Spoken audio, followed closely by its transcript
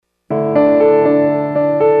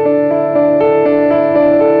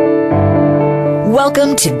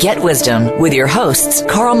Welcome to Get Wisdom with your hosts,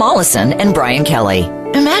 Carl Mollison and Brian Kelly.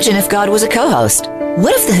 Imagine if God was a co-host.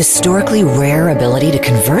 What if the historically rare ability to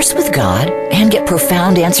converse with God and get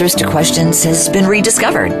profound answers to questions has been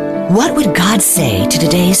rediscovered? What would God say to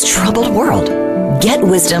today's troubled world? Get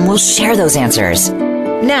Wisdom will share those answers.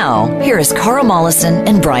 Now, here is Carl Mollison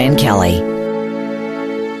and Brian Kelly.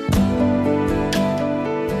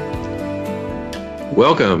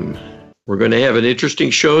 Welcome. We're going to have an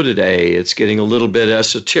interesting show today. It's getting a little bit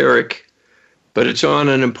esoteric, but it's on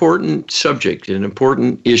an important subject, an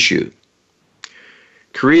important issue.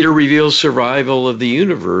 Creator reveals survival of the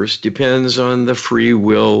universe depends on the free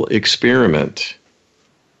will experiment.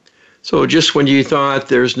 So just when you thought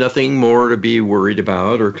there's nothing more to be worried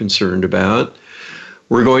about or concerned about,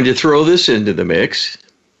 we're going to throw this into the mix.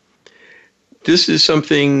 This is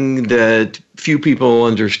something that few people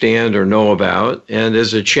understand or know about, and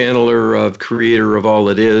as a channeler of Creator of all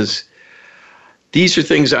it is, these are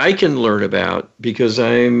things I can learn about because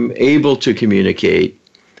I'm able to communicate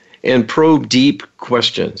and probe deep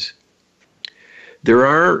questions. There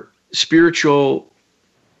are spiritual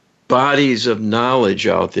bodies of knowledge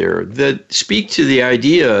out there that speak to the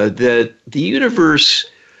idea that the universe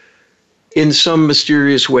in some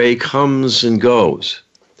mysterious way comes and goes.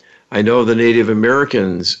 I know the Native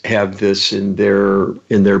Americans have this in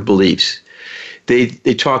their beliefs. They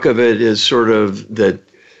talk of it as sort of that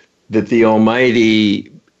the Almighty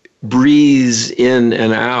breathes in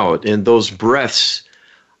and out, and those breaths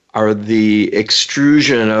are the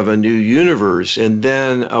extrusion of a new universe, and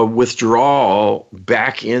then a withdrawal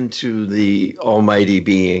back into the Almighty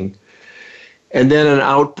being, and then an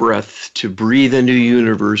out-breath to breathe a new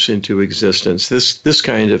universe into existence. This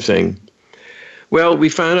kind of thing. Well, we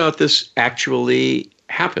found out this actually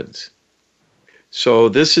happens. So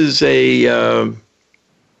this is a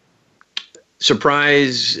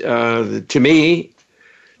surprise to me,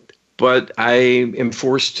 but I am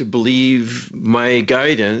forced to believe my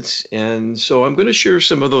guidance. And so I'm going to share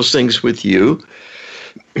some of those things with you.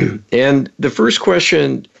 And the first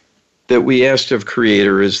question that we asked of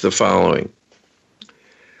Creator is the following.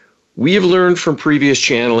 We have learned from previous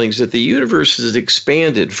channelings that the universe has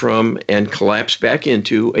expanded from and collapsed back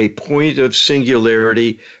into a point of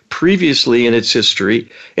singularity previously in its history,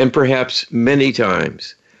 and perhaps many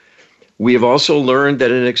times. We have also learned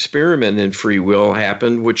that an experiment in free will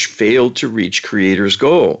happened which failed to reach Creator's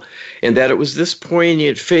goal, and that it was this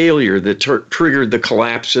poignant failure that triggered the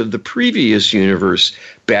collapse of the previous universe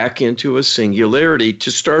back into a singularity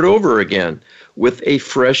to start over again with a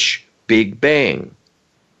fresh Big Bang.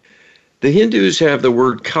 The Hindus have the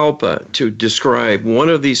word kalpa to describe one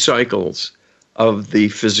of these cycles of the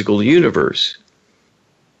physical universe.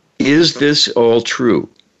 Is this all true?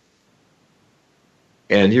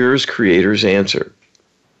 And here's Creator's answer.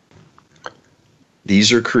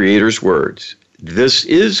 These are Creator's words. This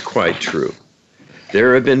is quite true.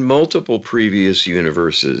 There have been multiple previous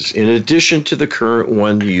universes in addition to the current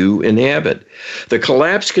one you inhabit. The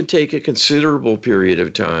collapse can take a considerable period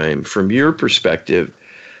of time from your perspective,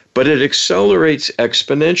 but it accelerates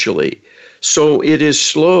exponentially. So it is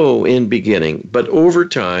slow in beginning, but over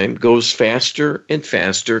time goes faster and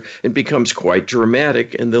faster and becomes quite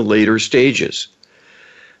dramatic in the later stages.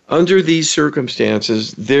 Under these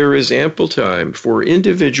circumstances, there is ample time for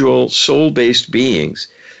individual soul-based beings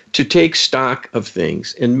to take stock of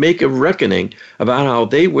things and make a reckoning about how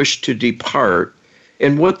they wish to depart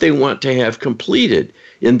and what they want to have completed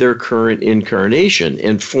in their current incarnation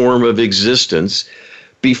and form of existence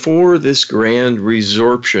before this grand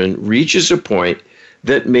resorption reaches a point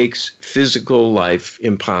that makes physical life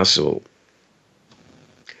impossible.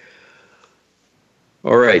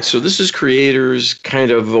 All right, so this is Creator's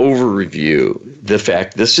kind of overview. The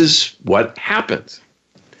fact this is what happens.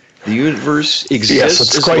 The universe exists. Yes,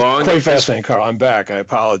 it's quite fascinating, Carl. I'm back. I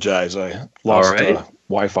apologize. I lost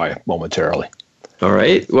Wi-Fi momentarily. All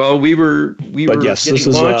right. Well, we were. But yes, this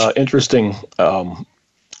is interesting.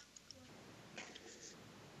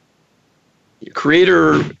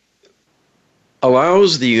 Creator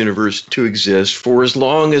allows the universe to exist for as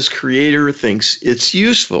long as Creator thinks it's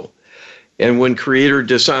useful. And when Creator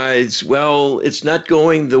decides, well, it's not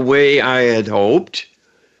going the way I had hoped,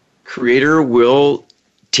 Creator will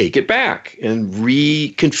take it back and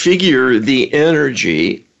reconfigure the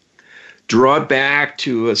energy, draw it back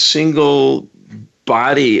to a single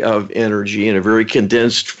body of energy in a very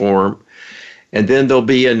condensed form, and then there'll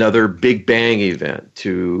be another Big Bang event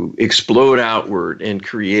to explode outward and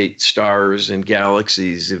create stars and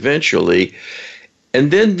galaxies eventually.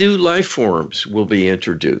 And then new life forms will be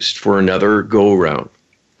introduced for another go-round.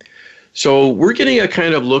 So we're getting a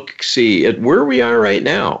kind of look-see at where we are right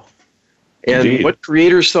now. and Indeed. what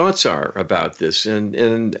Creator's thoughts are about this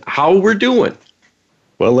and how we're doing.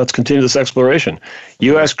 Well, let's continue this exploration.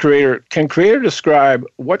 You ask Creator, can Creator describe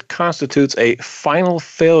what constitutes a final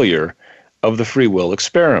failure of the free will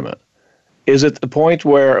experiment? Is it the point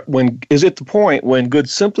when good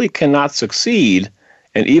simply cannot succeed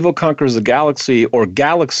and evil conquers the galaxy or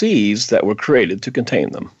galaxies that were created to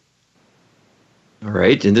contain them? All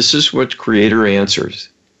right, and this is what Creator answers.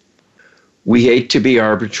 We hate to be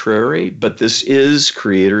arbitrary, but this is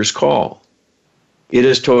Creator's call. It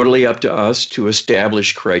is totally up to us to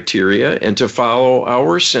establish criteria and to follow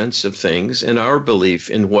our sense of things and our belief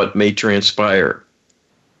in what may transpire.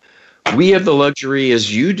 We have the luxury,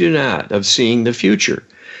 as you do not, of seeing the future.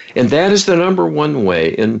 And that is the number one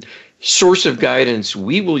way and source of guidance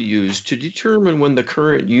we will use to determine when the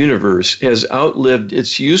current universe has outlived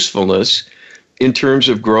its usefulness in terms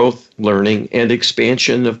of growth, learning, and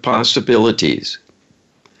expansion of possibilities.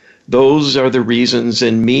 Those are the reasons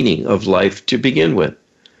and meaning of life to begin with.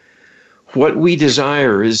 What we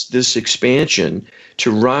desire is this expansion to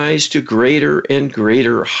rise to greater and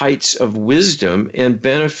greater heights of wisdom and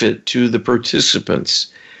benefit to the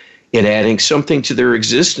participants in adding something to their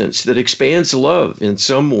existence that expands love in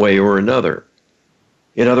some way or another.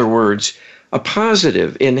 In other words, a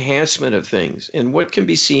positive enhancement of things and what can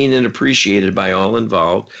be seen and appreciated by all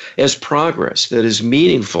involved as progress that is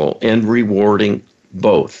meaningful and rewarding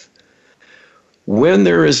both. When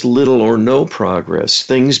there is little or no progress,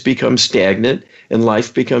 things become stagnant and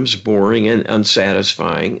life becomes boring and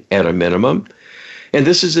unsatisfying at a minimum. And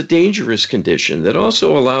this is a dangerous condition that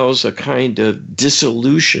also allows a kind of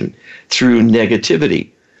dissolution through negativity,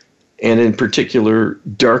 and in particular,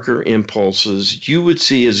 darker impulses you would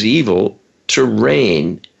see as evil to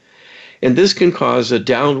reign. And this can cause a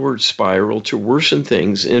downward spiral to worsen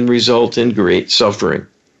things and result in great suffering.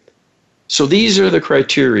 So these are the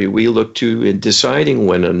criteria we look to in deciding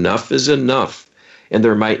when enough is enough, and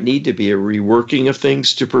there might need to be a reworking of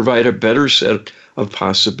things to provide a better set of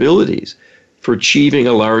possibilities for achieving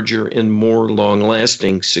a larger and more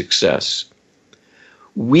long-lasting success.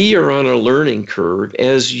 We are on a learning curve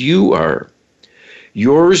as you are,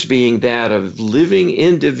 yours being that of living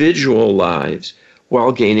individual lives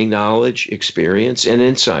while gaining knowledge, experience, and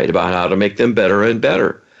insight about how to make them better and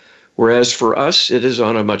better. Whereas for us, it is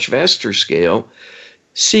on a much vaster scale,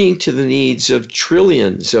 seeing to the needs of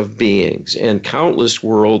trillions of beings and countless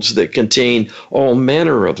worlds that contain all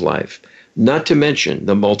manner of life, not to mention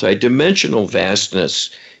the multidimensional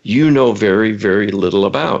vastness you know very, very little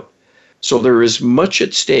about. So there is much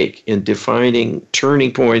at stake in defining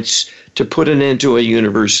turning points to put an end to a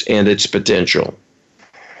universe and its potential.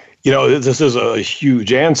 You know, this is a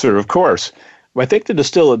huge answer, of course. I think to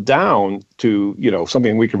distill it down to,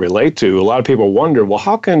 something we can relate to, a lot of people wonder, well,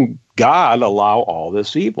 how can God allow all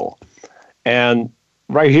this evil? And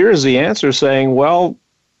right here is the answer saying, well,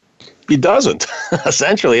 he doesn't.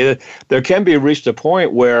 Essentially, there can be reached a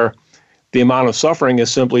point where the amount of suffering is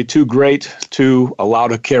simply too great to allow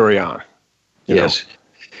to carry on. Yes.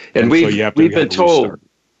 And we've been told,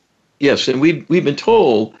 yes, and we've been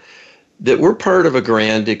told that we're part of a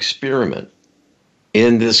grand experiment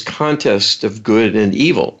in this contest of good and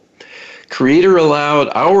evil. Creator allowed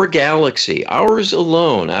our galaxy, ours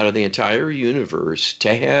alone out of the entire universe,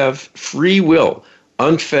 to have free will,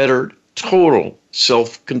 unfettered, total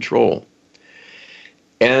self-control.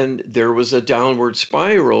 And there was a downward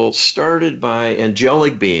spiral started by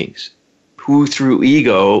angelic beings who through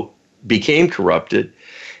ego became corrupted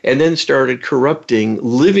and then started corrupting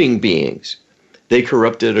living beings. They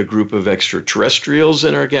corrupted a group of extraterrestrials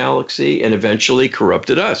in our galaxy and eventually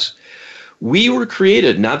corrupted us. We were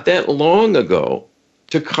created not that long ago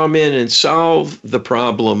to come in and solve the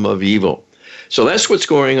problem of evil. So that's what's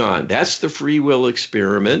going on. That's the free will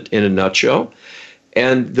experiment in a nutshell.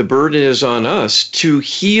 And the burden is on us to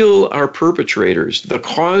heal our perpetrators, the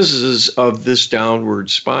causes of this downward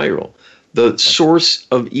spiral, the source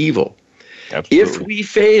of evil. Absolutely. If we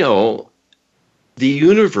fail, the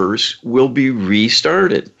universe will be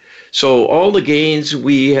restarted. So all the gains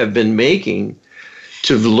we have been making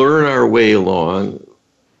to learn our way along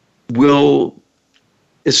will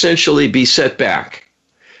essentially be set back.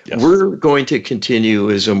 Yes. We're going to continue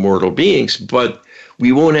as immortal beings, but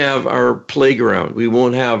we won't have our playground. We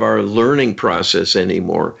won't have our learning process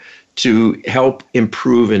anymore to help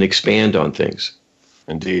improve and expand on things.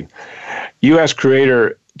 Indeed. You asked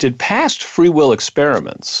Creator, did past free will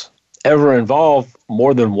experiments ever involve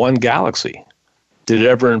more than one galaxy? Did it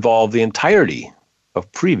ever involve the entirety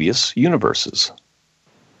of previous universes?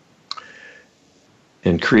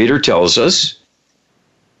 And Creator tells us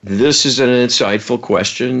this is an insightful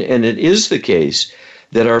question, and it is the case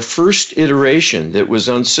that our first iteration that was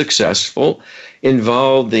unsuccessful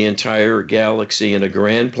involved the entire galaxy in a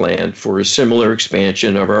grand plan for a similar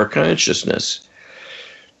expansion of our consciousness,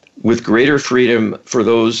 with greater freedom for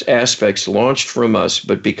those aspects launched from us,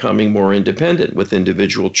 but becoming more independent with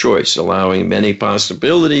individual choice, allowing many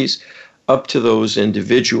possibilities up to those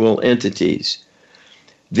individual entities.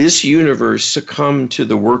 This universe succumbed to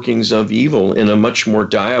the workings of evil in a much more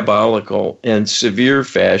diabolical and severe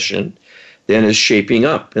fashion than is shaping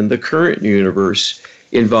up in the current universe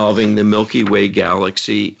involving the Milky Way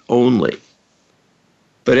galaxy only.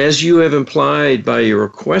 But as you have implied by your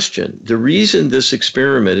question, the reason this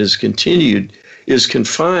experiment is continued is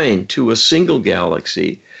confined to a single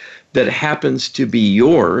galaxy that happens to be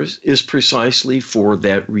yours is precisely for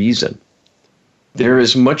that reason. There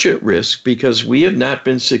is much at risk because we have not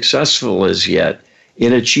been successful as yet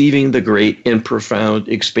in achieving the great and profound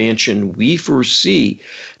expansion we foresee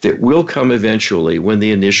that will come eventually when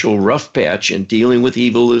the initial rough patch in dealing with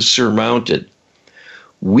evil is surmounted.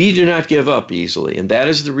 We do not give up easily, and that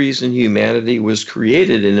is the reason humanity was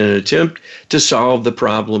created, in an attempt to solve the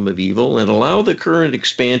problem of evil and allow the current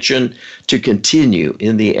expansion to continue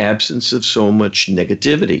in the absence of so much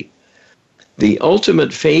negativity. The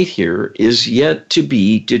ultimate fate here is yet to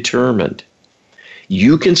be determined.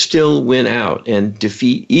 You can still win out and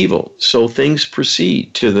defeat evil, so things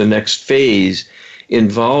proceed to the next phase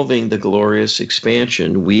involving the glorious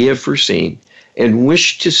expansion we have foreseen and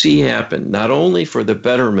wish to see happen, not only for the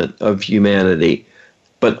betterment of humanity,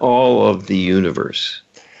 but all of the universe.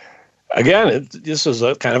 Again, this is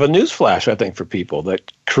a kind of a newsflash, I think, for people, that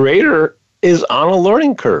Creator is on a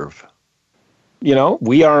learning curve. You know,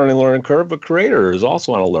 we are on a learning curve, but Creator is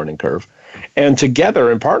also on a learning curve. And together,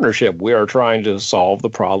 in partnership, we are trying to solve the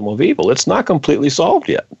problem of evil. It's not completely solved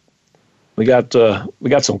yet. We got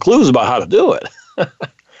some clues about how to do it.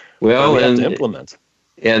 Well, we have to implement.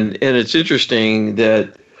 And it's interesting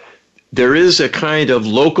that there is a kind of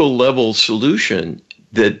local level solution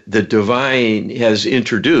that the divine has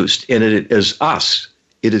introduced, and it is us.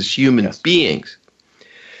 It is human beings.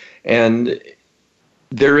 And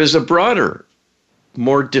there is a broader,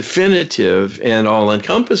 more definitive and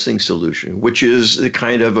all-encompassing solution, which is the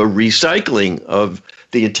kind of a recycling of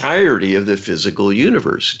the entirety of the physical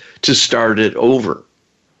universe to start it over.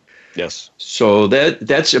 Yes. So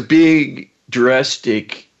that's a big,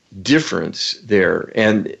 drastic difference there.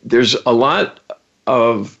 And there's a lot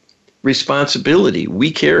of responsibility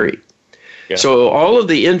we carry. Yeah. So all of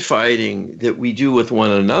the infighting that we do with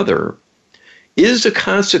one another is a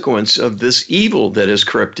consequence of this evil that has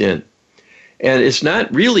crept in. And it's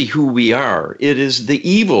not really who we are. It is the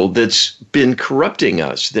evil that's been corrupting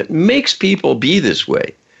us that makes people be this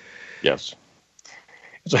way. Yes.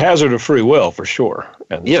 It's a hazard of free will, for sure.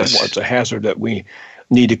 And yes, it's a hazard that we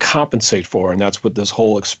need to compensate for, and that's what this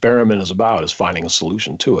whole experiment is about, is finding a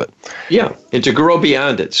solution to it. Yeah, and to grow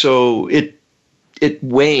beyond it. So it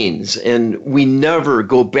wanes, and we never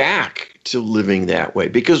go back to living that way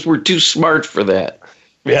because we're too smart for that.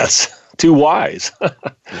 Yes, too wise.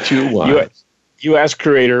 Too wise. You ask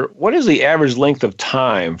Creator, what is the average length of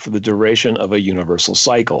time for the duration of a universal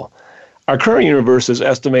cycle? Our current universe is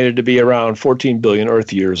estimated to be around 14 billion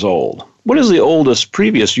Earth years old. What is the oldest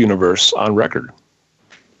previous universe on record?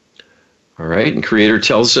 All right, and Creator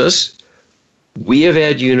tells us we have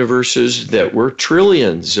had universes that were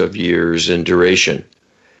trillions of years in duration.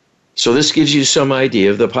 So this gives you some idea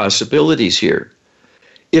of the possibilities here.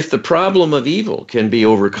 If the problem of evil can be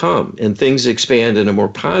overcome and things expand in a more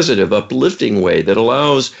positive, uplifting way that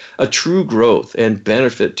allows a true growth and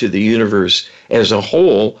benefit to the universe as a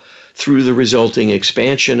whole through the resulting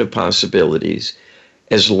expansion of possibilities,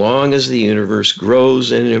 as long as the universe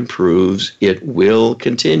grows and improves, it will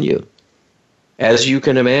continue. As you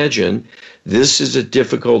can imagine, this is a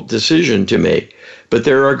difficult decision to make, but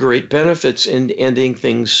there are great benefits in ending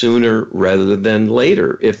things sooner rather than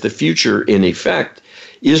later if the future, in effect,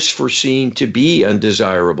 is foreseen to be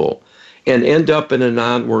undesirable and end up in a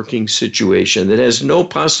non-working situation that has no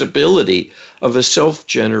possibility of a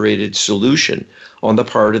self-generated solution on the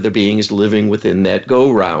part of the beings living within that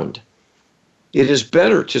go-round. It is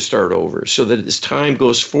better to start over so that as time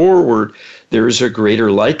goes forward, there is a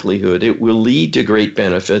greater likelihood it will lead to great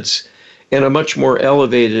benefits and a much more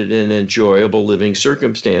elevated and enjoyable living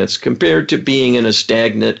circumstance compared to being in a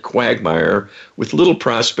stagnant quagmire with little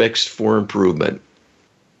prospects for improvement.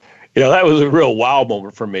 You know, that was a real wow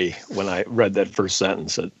moment for me when I read that first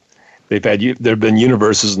sentence. There have been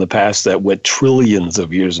universes in the past that went trillions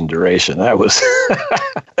of years in duration. That was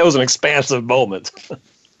that was an expansive moment.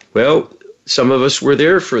 Well, some of us were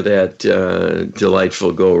there for that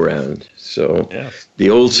delightful go-around. So, yeah. The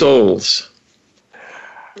old souls.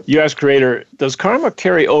 You ask Creator, does karma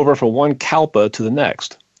carry over from one kalpa to the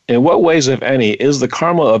next? In what ways, if any, is the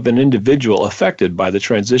karma of an individual affected by the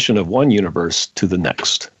transition of one universe to the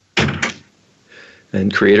next?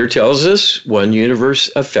 And Creator tells us one universe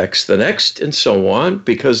affects the next and so on,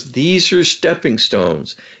 because these are stepping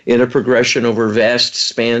stones in a progression over vast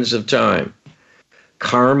spans of time.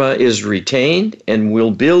 Karma is retained and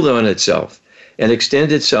will build on itself and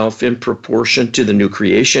extend itself in proportion to the new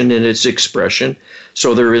creation and its expression,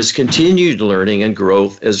 so there is continued learning and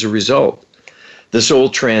growth as a result. The soul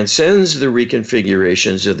transcends the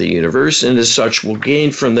reconfigurations of the universe, and as such will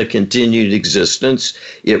gain from the continued existence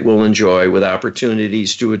it will enjoy, with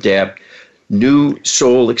opportunities to adapt new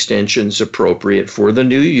soul extensions appropriate for the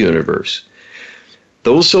new universe.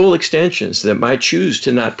 Those soul extensions that might choose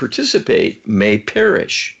to not participate may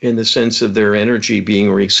perish in the sense of their energy being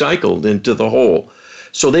recycled into the whole.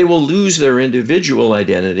 So they will lose their individual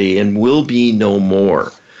identity and will be no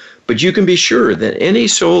more. But you can be sure that any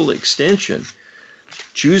soul extension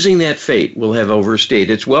choosing that fate will have overstayed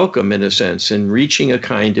its welcome, in a sense, and reaching a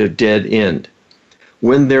kind of dead end.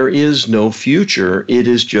 When there is no future, it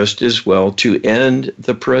is just as well to end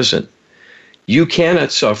the present. You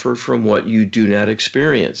cannot suffer from what you do not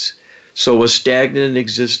experience. So a stagnant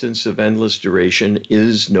existence of endless duration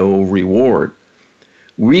is no reward.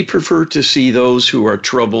 We prefer to see those who are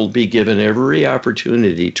troubled be given every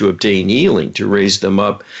opportunity to obtain healing, to raise them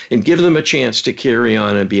up, and give them a chance to carry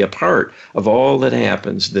on and be a part of all that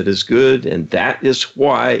happens that is good. And that is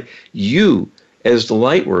why you, as the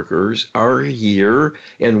light workers, are here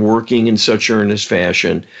and working in such earnest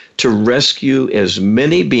fashion to rescue as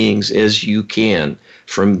many beings as you can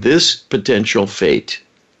from this potential fate.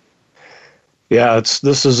 Yeah,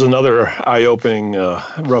 this is another eye-opening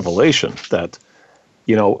revelation that,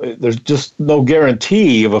 there's just no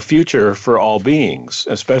guarantee of a future for all beings,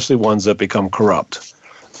 especially ones that become corrupt.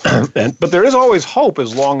 But there is always hope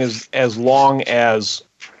as long as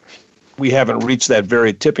we haven't reached that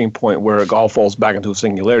very tipping point where it all falls back into a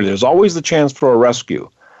singularity. There's always the chance for a rescue,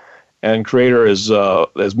 and Creator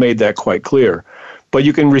has made that quite clear. But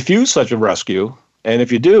you can refuse such a rescue, and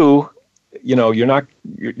if you do, you're not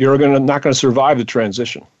going to survive the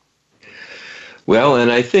transition. Well,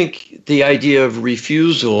 and I think the idea of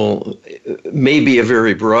refusal may be a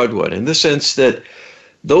very broad one, in the sense that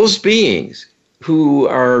those beings who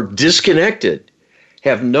are disconnected,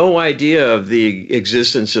 have no idea of the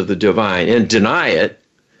existence of the divine, and deny it,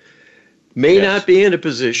 may not be in a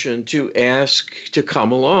position to ask to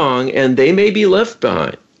come along, and they may be left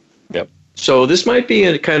behind. Yep. So this might be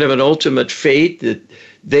a kind of an ultimate fate that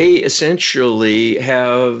they essentially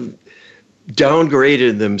have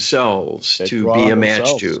downgraded themselves to be a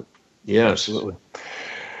match to. Yes. Absolutely.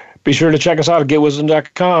 Be sure to check us out at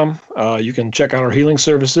getwisdom.com. You can check out our healing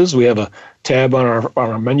services. We have a tab on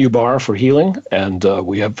our menu bar for healing, and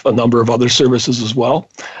we have a number of other services as well.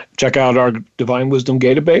 Check out our Divine Wisdom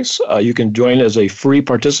database. You can join as a free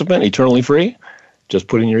participant, eternally free. Just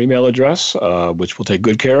put in your email address, which we'll take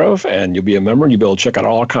good care of, and you'll be a member, and you'll be able to check out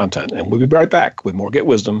all our content. And we'll be right back with more Get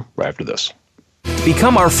Wisdom right after this.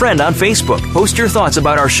 Become our friend on Facebook. Post your thoughts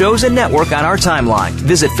about our shows and network on our timeline.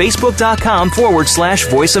 Visit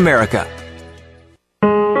facebook.com/Voice America.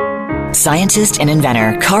 Scientist and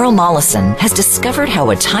inventor Carl Mollison has discovered how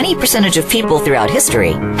a tiny percentage of people throughout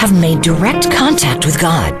history have made direct contact with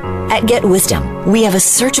God. At Get Wisdom, we have a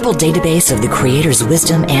searchable database of the Creator's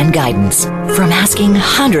wisdom and guidance, from asking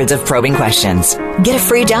hundreds of probing questions. Get a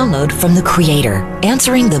free download from the Creator,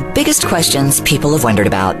 answering the biggest questions people have wondered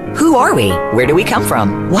about. Who are we? Where do we come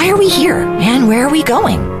from? Why are we here? And where are we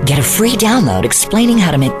going? Get a free download explaining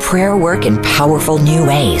how to make prayer work in powerful new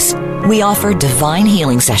ways. We offer divine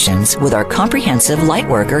healing sessions with our comprehensive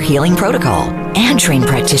Lightworker healing protocol, and train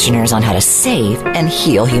practitioners on how to save and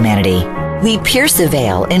heal humanity. We pierce the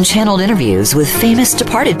veil in channeled interviews with famous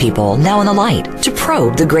departed people now in the light to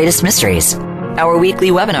probe the greatest mysteries. Our weekly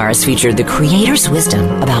webinars feature the Creator's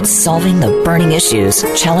wisdom about solving the burning issues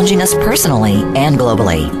challenging us personally and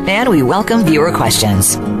globally. And we welcome viewer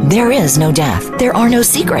questions. There is no death. There are no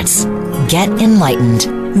secrets. Get enlightened.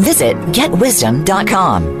 Visit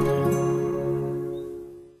getwisdom.com.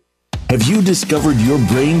 Have you discovered your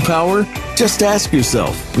brain power? Just ask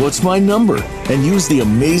yourself, what's my number? And use the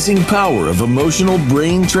amazing power of emotional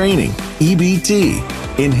brain training, EBT.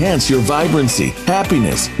 Enhance your vibrancy,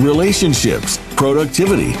 happiness, relationships,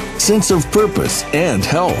 productivity, sense of purpose, and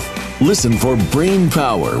health. Listen for Brain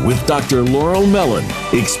Power with Dr. Laurel Mellon.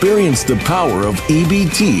 Experience the power of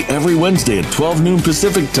EBT every Wednesday at 12 noon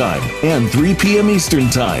Pacific Time and 3 p.m. Eastern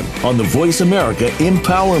Time on the Voice America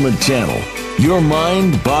Empowerment Channel. Your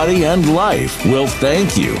mind, body, and life will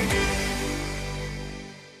thank you.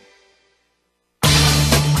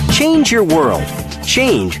 Change your world.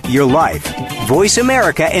 Change your life.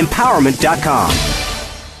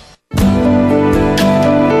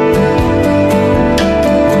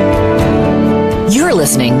 VoiceAmericaEmpowerment.com. You're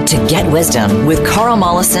listening to Get Wisdom with Carl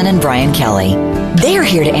Mollison and Brian Kelly. They are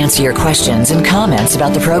here to answer your questions and comments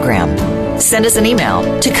about the program. Send us an email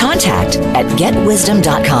to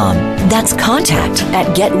contact@getwisdom.com. That's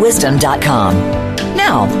contact@getwisdom.com.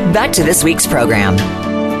 Now, back to this week's program.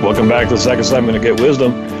 Welcome back to the second segment of Get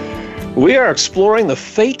Wisdom. We are exploring the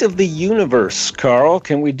fate of the universe. Carl,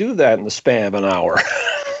 can we do that in the span of an hour?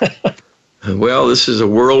 Well, this is a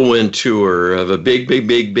whirlwind tour of a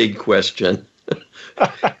big question.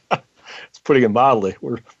 It's putting it mildly.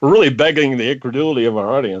 We're really begging the incredulity of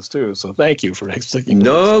our audience, too. So thank you for sticking with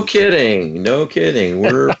us. No kidding.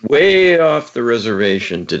 We're way off the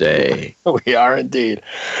reservation today. We are indeed.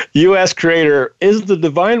 U.S. Creator, is the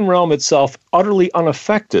divine realm itself utterly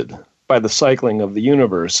unaffected by the cycling of the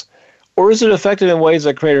universe? Or is it affected in ways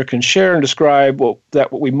that Creator can share and describe what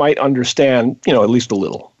we might understand, at least a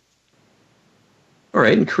little? All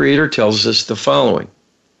right, and Creator tells us the following.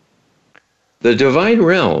 The divine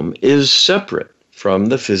realm is separate from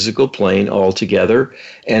the physical plane altogether,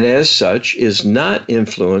 and as such is not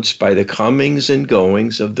influenced by the comings and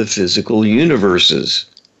goings of the physical universes.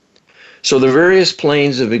 So the various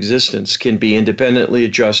planes of existence can be independently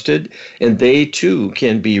adjusted, and they too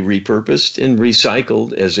can be repurposed and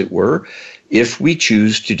recycled, as it were, if we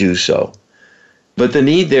choose to do so. But the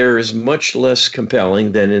need there is much less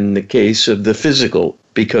compelling than in the case of the physical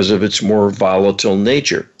because of its more volatile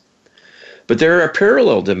nature. But there are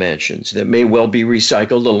parallel dimensions that may well be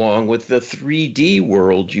recycled along with the 3D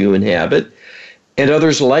world you inhabit and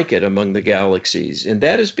others like it among the galaxies. And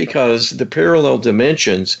that is because the parallel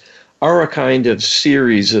dimensions are a kind of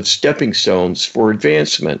series of stepping stones for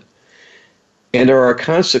advancement and are a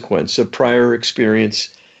consequence of prior experience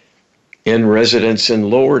and residence in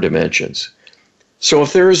lower dimensions. So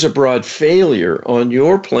if there is a broad failure on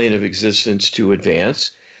your plane of existence to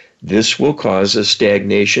advance, this will cause a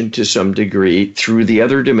stagnation to some degree through the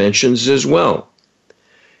other dimensions as well.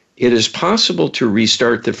 It is possible to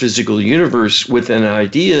restart the physical universe with an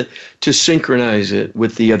idea to synchronize it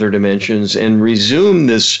with the other dimensions and resume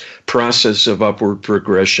this process of upward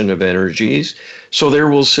progression of energies. So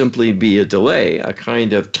there will simply be a delay, a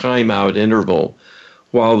kind of timeout interval,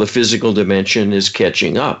 while the physical dimension is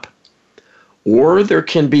catching up. Or there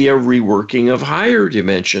can be a reworking of higher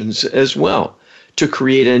dimensions as well, to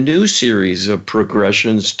create a new series of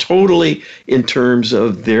progressions totally in terms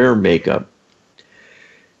of their makeup.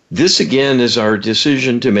 This again is our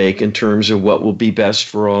decision to make in terms of what will be best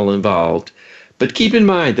for all involved. But keep in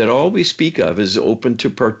mind that all we speak of is open to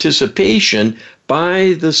participation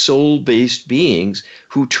by the soul-based beings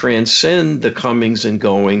who transcend the comings and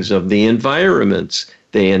goings of the environments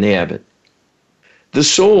they inhabit. The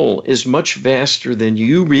soul is much vaster than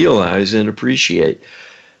you realize and appreciate.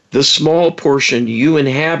 The small portion you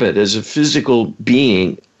inhabit as a physical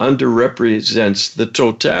being underrepresents the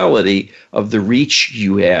totality of the reach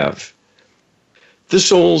you have. The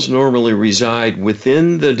souls normally reside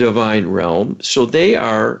within the divine realm, so they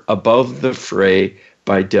are above the fray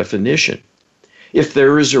by definition. If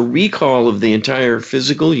there is a recall of the entire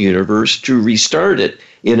physical universe to restart it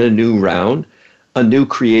in a new round, a new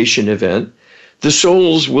creation event, the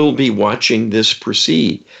souls will be watching this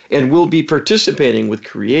proceed and will be participating with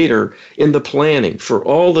Creator in the planning for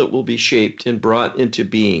all that will be shaped and brought into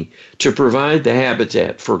being to provide the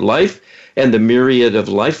habitat for life and the myriad of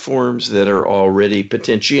life forms that are already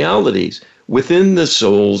potentialities within the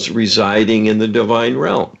souls residing in the divine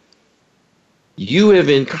realm. You have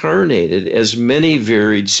incarnated as many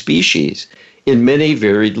varied species in many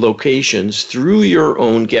varied locations through your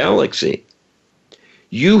own galaxy.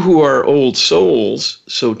 You who are old souls,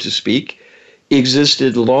 so to speak,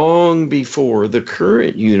 existed long before the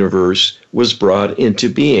current universe was brought into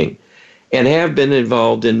being and have been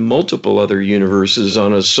involved in multiple other universes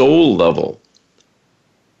on a soul level.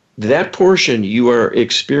 That portion you are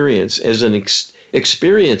experiencing as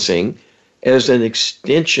an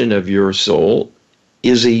extension of your soul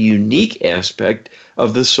is a unique aspect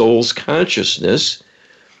of the soul's consciousness.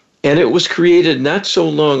 And it was created not so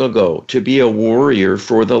long ago to be a warrior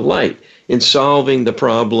for the light in solving the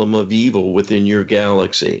problem of evil within your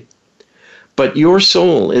galaxy. But your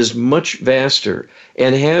soul is much vaster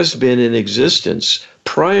and has been in existence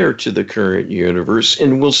prior to the current universe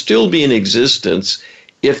and will still be in existence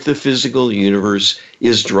if the physical universe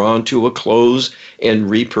is drawn to a close and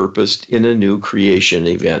repurposed in a new creation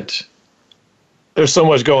event. There's so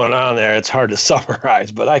much going on there, it's hard to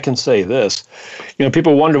summarize, but I can say this.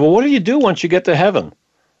 People wonder, well, what do you do once you get to heaven?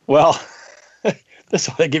 Well, the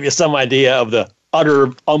So they give you some idea of the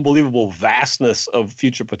utter, unbelievable vastness of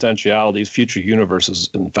future potentialities, future universes,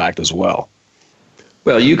 in fact, as well.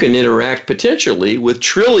 Well, you can interact potentially with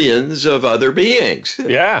trillions of other beings.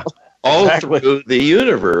 Yeah. All exactly. through the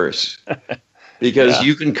universe. Because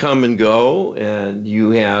you can come and go, and you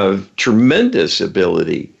have tremendous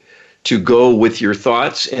ability to go with your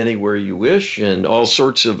thoughts anywhere you wish, and all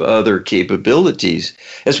sorts of other capabilities,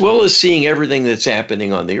 as well as seeing everything that's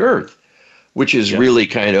happening on the earth, which is really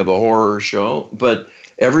kind of a horror show. But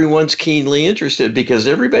everyone's keenly interested because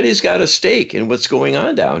everybody's got a stake in what's going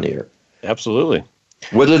on down here. Absolutely.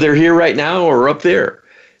 Whether they're here right now or up there.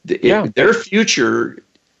 Their future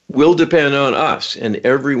will depend on us and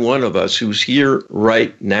every one of us who's here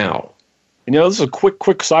right now. And, this is a quick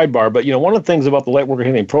sidebar, but, one of the things about the Lightworker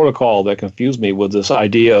Healing Protocol that confused me was this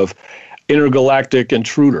idea of intergalactic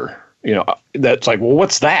intruder. That's like, well,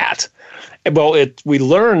 what's that? Well, we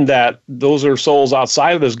learned that those are souls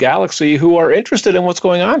outside of this galaxy who are interested in what's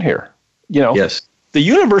going on here. Yes. The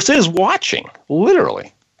universe is watching,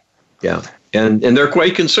 literally. Yeah. And they're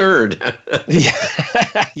quite concerned. Yeah,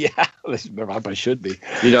 I should be.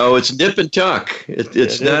 It's nip and tuck.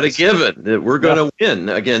 It's not a given that we're going to win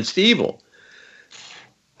against evil.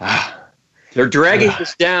 They're dragging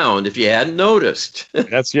us down, if you hadn't noticed.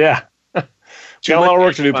 Got a lot of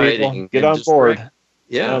work to do, people. Get on board.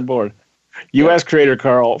 Yeah. Get on board. You asked Creator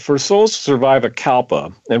Carl, for souls to survive a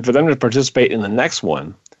kalpa and for them to participate in the next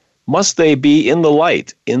one, must they be in the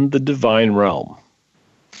light, in the divine realm?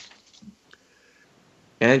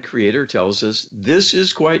 And Creator tells us this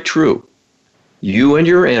is quite true. You and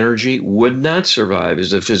your energy would not survive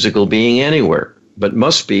as a physical being anywhere, but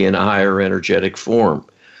must be in a higher energetic form.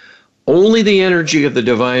 Only the energy of the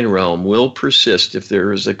divine realm will persist if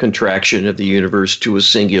there is a contraction of the universe to a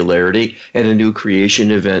singularity and a new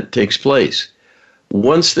creation event takes place.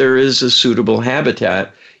 Once there is a suitable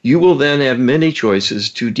habitat, you will then have many choices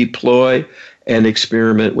to deploy and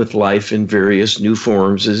experiment with life in various new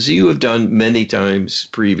forms, as you have done many times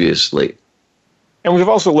previously. And we've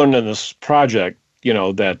also learned in this project,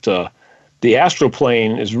 that the astral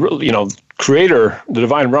plane is really, Creator, the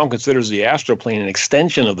divine realm, considers the astral plane an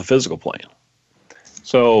extension of the physical plane.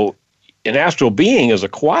 So an astral being is a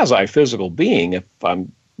quasi-physical being, if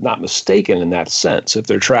I'm not mistaken in that sense, if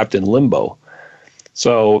they're trapped in limbo.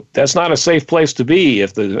 So that's not a safe place to be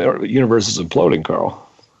if the universe is imploding, Carl.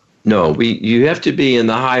 No, you have to be in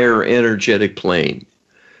the higher energetic plane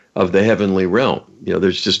of the heavenly realm.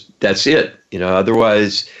 That's it.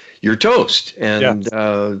 Otherwise you're toast. And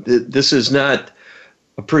this is not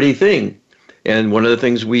a pretty thing. And one of the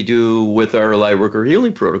things we do with our Lightworker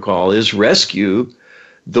Healing Protocol is rescue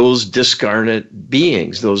those discarnate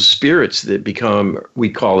beings, those spirits that become, we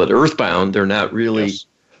call it earthbound. They're not really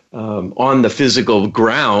on the physical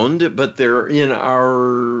ground, but they're in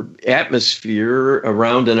our atmosphere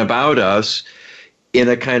around and about us in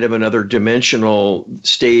a kind of another dimensional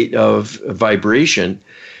state of vibration,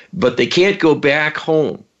 but they can't go back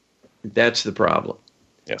home. That's the problem.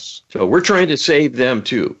 Yes. So we're trying to save them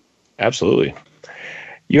too. Absolutely.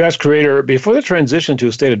 You asked Creator, before the transition to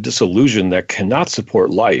a state of disillusion that cannot support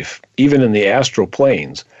life, even in the astral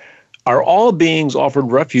planes, are all beings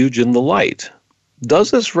offered refuge in the light? Does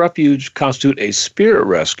this refuge constitute a spirit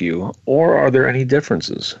rescue, or are there any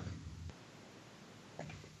differences?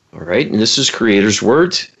 All right, and this is Creator's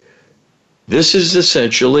words. This is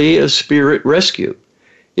essentially a spirit rescue.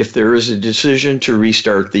 If there is a decision to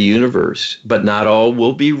restart the universe, but not all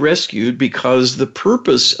will be rescued because the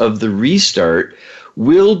purpose of the restart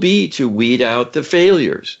will be to weed out the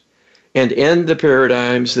failures and end the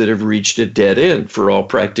paradigms that have reached a dead end for all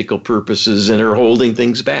practical purposes and are holding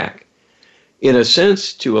things back. In a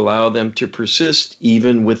sense, to allow them to persist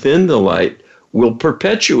even within the light will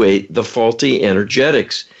perpetuate the faulty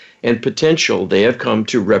energetics and potential they have come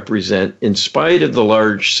to represent in spite of the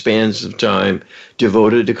large spans of time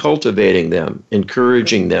devoted to cultivating them,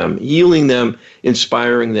 encouraging them, healing them,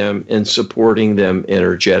 inspiring them, and supporting them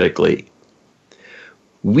energetically.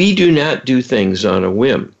 We do not do things on a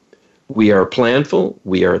whim. We are planful,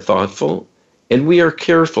 we are thoughtful, and we are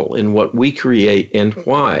careful in what we create and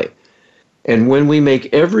why. And when we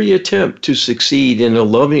make every attempt to succeed in a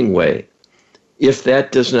loving way, if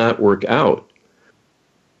that does not work out,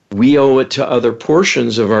 we owe it to other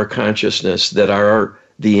portions of our consciousness that are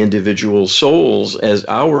the individual souls as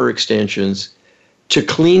our extensions to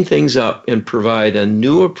clean things up and provide a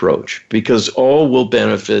new approach, because all will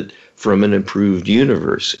benefit from an improved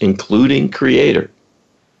universe, including Creator.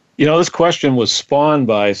 This question was spawned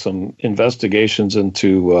by some investigations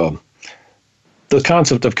into the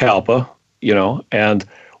concept of Kalpa, and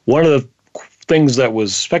one of things that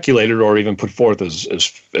was speculated or even put forth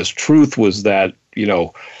as truth was that,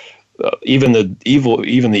 even the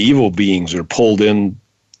evil beings are pulled in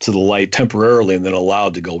to the light temporarily and then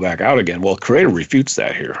allowed to go back out again. Well, Creator refutes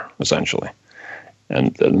that here, essentially.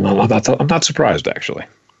 And I'm not surprised, actually.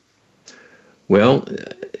 Well,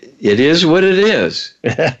 it is what it is.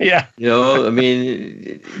 Yeah.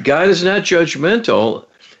 God is not judgmental,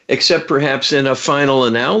 except perhaps in a final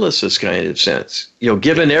analysis kind of sense,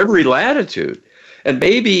 given every latitude and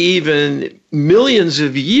maybe even millions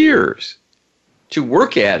of years to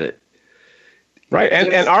work at it. Right.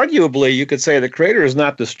 And arguably, you could say the Creator is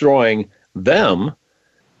not destroying them.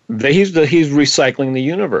 He's recycling the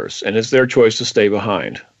universe, and it's their choice to stay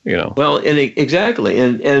behind. Well, exactly.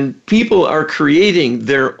 And people are creating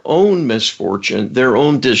their own misfortune, their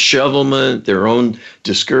own dishevelment, their own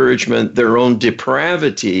discouragement, their own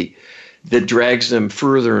depravity that drags them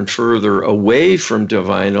further and further away from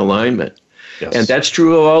divine alignment. Yes. And that's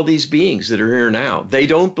true of all these beings that are here now. They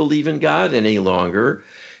don't believe in God any longer.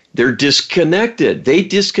 They're disconnected. They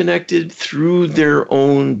disconnected through their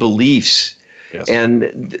own beliefs. Yes. And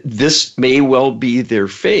this may well be their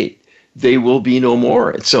fate. They will be no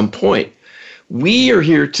more at some point. We are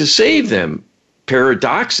here to save them,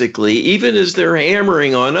 paradoxically, even as they're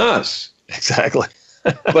hammering on us. Exactly.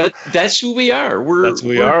 But that's who we are.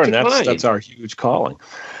 And that's our huge calling.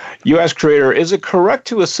 You ask Creator, is it correct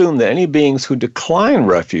to assume that any beings who decline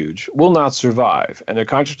refuge will not survive, and their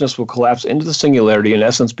consciousness will collapse into the singularity, in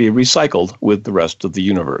essence be recycled with the rest of the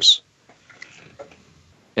universe?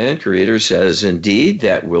 And Creator says, indeed,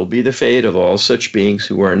 that will be the fate of all such beings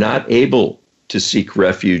who are not able to seek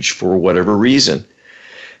refuge for whatever reason.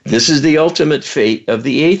 This is the ultimate fate of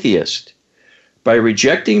the atheist. By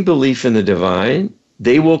rejecting belief in the divine,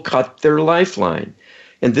 they will cut their lifeline.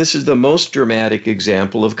 And this is the most dramatic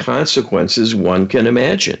example of consequences one can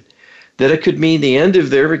imagine, that it could mean the end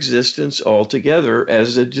of their existence altogether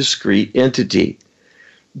as a discrete entity.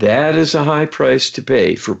 That is a high price to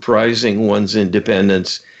pay for prizing one's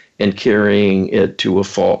independence and carrying it to a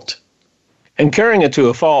fault. And carrying it to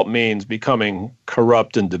a fault means becoming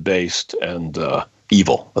corrupt and debased and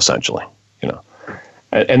evil, essentially.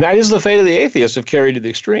 And that is the fate of the atheist if carried to the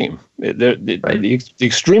extreme. The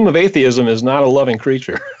extreme of atheism is not a loving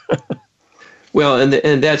creature. Well,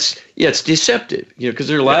 and that's, it's deceptive, because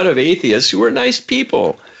there are a lot of atheists who are nice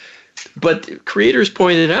people. But Creator's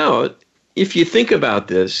pointed out, if you think about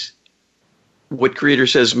this, what Creator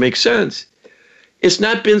says makes sense. It's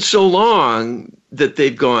not been so long that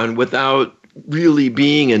they've gone without really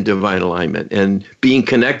being in divine alignment and being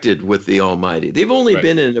connected with the Almighty. They've only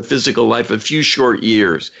been in a physical life a few short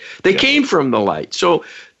years. They came from the light. So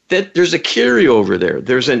that there's a carryover there.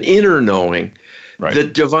 There's an inner knowing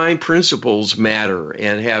that divine principles matter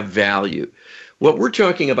and have value. What we're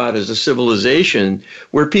talking about is a civilization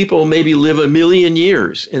where people maybe live 1 million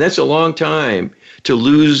years, and that's a long time to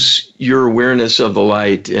lose your awareness of the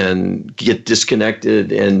light and get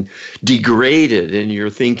disconnected and degraded in your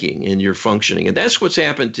thinking and your functioning. And that's what's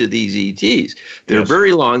happened to these ETs. They're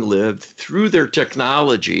very long-lived through their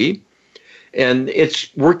technology, and it's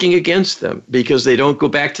working against them because they don't go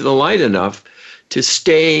back to the light enough to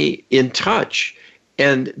stay in touch,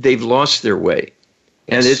 and they've lost their way.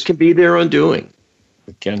 And it can be their undoing.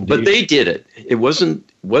 It can be. But they did it. It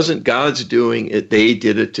wasn't God's doing it. They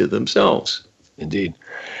did it to themselves. Indeed.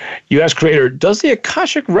 You ask Creator, does the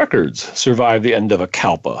Akashic Records survive the end of a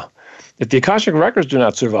Kalpa? If the Akashic Records do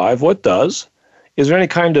not survive, what does? Is there any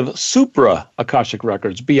kind of supra-Akashic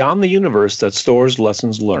Records beyond the universe that stores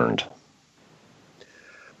lessons learned?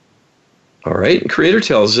 All right. Creator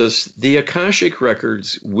tells us the Akashic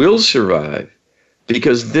Records will survive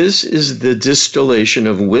because this is the distillation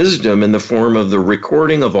of wisdom in the form of the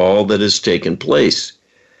recording of all that has taken place.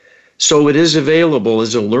 So it is available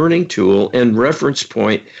as a learning tool and reference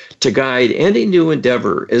point to guide any new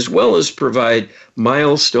endeavor, as well as provide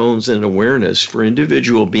milestones and awareness for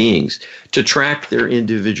individual beings to track their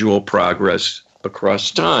individual progress across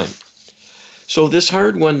time. So this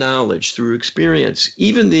hard-won knowledge through experience,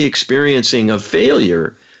 even the experiencing of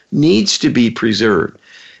failure, needs to be preserved.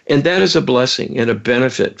 And that is a blessing and a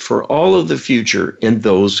benefit for all of the future and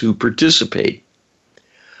those who participate.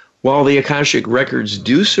 While the Akashic Records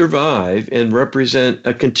do survive and represent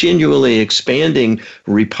a continually expanding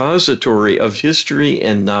repository of history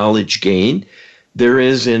and knowledge gained, there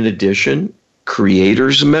is, in addition,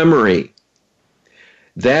 Creator's memory.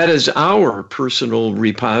 That is our personal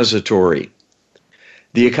repository.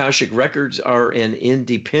 The Akashic Records are an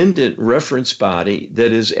independent reference body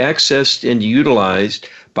that is accessed and utilized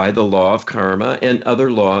by the law of karma and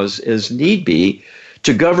other laws as need be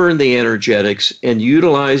to govern the energetics and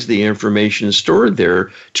utilize the information stored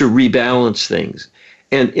there to rebalance things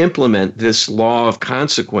and implement this law of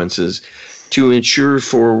consequences to ensure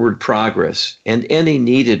forward progress and any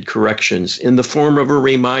needed corrections in the form of a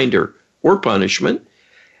reminder or punishment,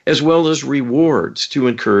 as well as rewards to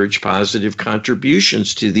encourage positive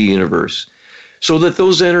contributions to the universe, so that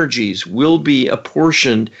those energies will be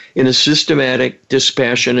apportioned in a systematic,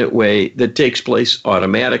 dispassionate way that takes place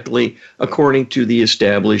automatically according to the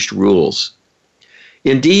established rules.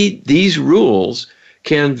 Indeed, these rules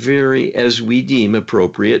can vary as we deem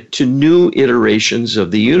appropriate to new iterations of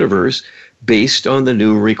the universe based on the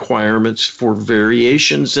new requirements for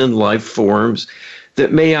variations in life forms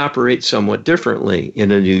that may operate somewhat differently in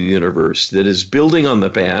a new universe that is building on the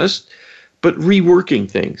past, but reworking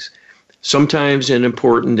things, sometimes in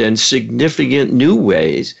important and significant new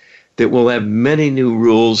ways that will have many new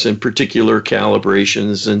rules and particular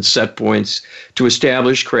calibrations and set points to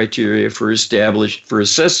establish criteria for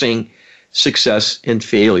assessing success and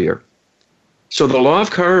failure. So the law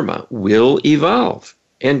of karma will evolve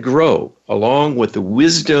and grow along with the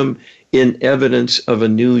wisdom in evidence of a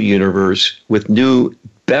new universe with new,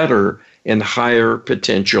 better, and higher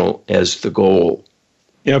potential as the goal.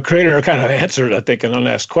 Creator kind of answered, I think, an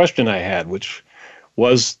unasked question I had, which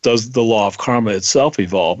was, does the law of karma itself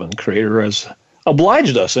evolve? And Creator has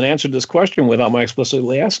obliged us and answered this question without my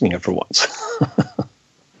explicitly asking it for once.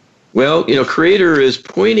 Well, Creator is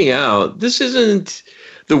pointing out this isn't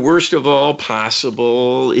the worst of all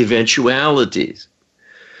possible eventualities.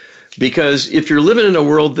 Because if you're living in a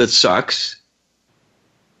world that sucks,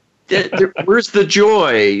 where's the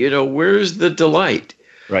joy? Where's the delight?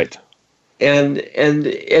 Right. And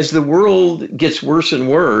as the world gets worse and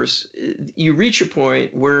worse, you reach a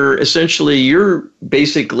point where essentially you're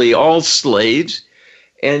basically all slaves,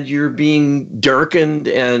 and you're being darkened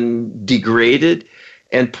and degraded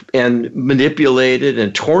and manipulated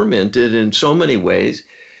and tormented in so many ways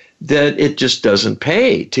that it just doesn't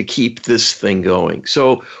pay to keep this thing going.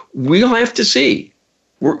 So we'll have to see.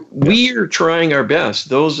 We are trying our best,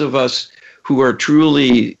 those of us who are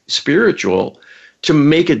truly spiritual, to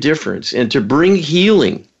make a difference and to bring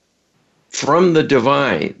healing from the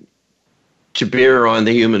divine to bear on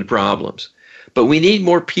the human problems. But we need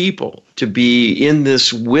more people to be in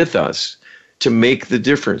this with us to make the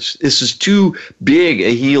difference. This is too big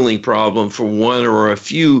a healing problem for one or a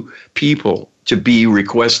few people to be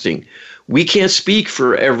requesting. We can't speak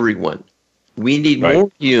for everyone. We need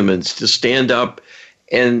more humans to stand up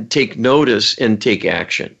and take notice and take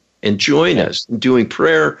action and join us in doing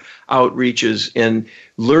prayer outreaches and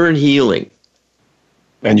learn healing.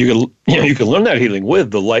 And you can learn that healing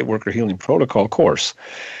with the Lightworker Healing Protocol course.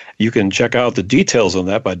 You can check out the details on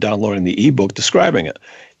that by downloading the ebook describing it.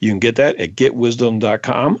 You can get that at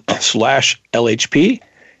getwisdom.com/LHP.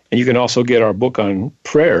 And you can also get our book on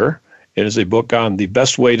prayer. It is a book on the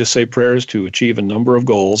best way to say prayers to achieve a number of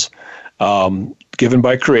goals, given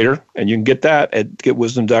by Creator. And you can get that at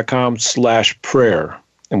getwisdom.com/prayer.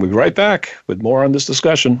 And we'll be right back with more on this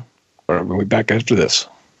discussion. We'll be back after this.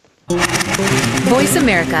 Voice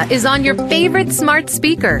America is on your favorite smart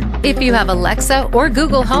speaker. If you have Alexa or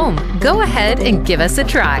Google Home, go ahead and give us a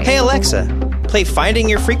try. Hey Alexa, play Finding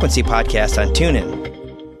Your Frequency podcast on TuneIn.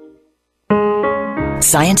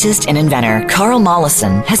 Scientist and inventor Carl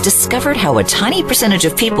Mollison has discovered how a tiny percentage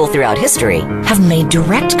of people throughout history have made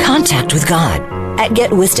direct contact with God. At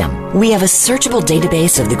Get Wisdom, we have a searchable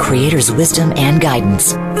database of the Creator's wisdom and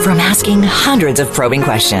guidance, from asking hundreds of probing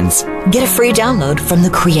questions. Get a free download from the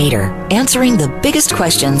Creator, answering the biggest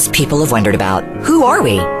questions people have wondered about. Who are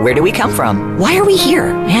we? Where do we come from? Why are we here?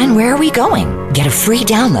 And where are we going? Get a free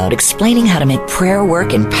download explaining how to make prayer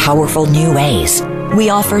work in powerful new ways. We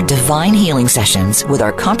offer divine healing sessions with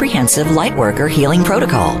our comprehensive Lightworker Healing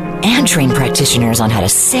Protocol and train practitioners on how to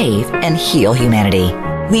save and heal humanity.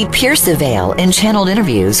 We pierce the veil in channeled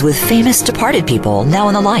interviews with famous departed people now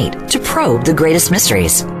in the light to probe the greatest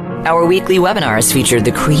mysteries. Our weekly webinars feature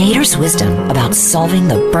the Creator's wisdom about solving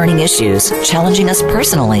the burning issues challenging us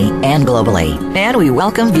personally and globally. And we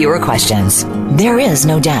welcome viewer questions. There is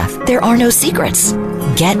no death. There are no secrets.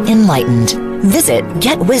 Get enlightened. Visit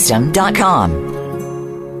getwisdom.com.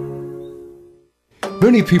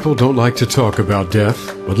 Many people don't like to talk about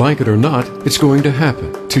death, but like it or not, it's going to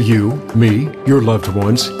happen to you, me, your loved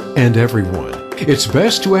ones, and everyone. It's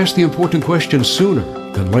best to ask the important questions sooner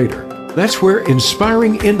than later. That's where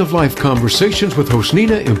inspiring end-of-life conversations with host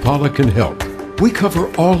Nina Impala can help. We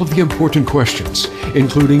cover all of the important questions,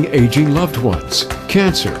 including aging loved ones,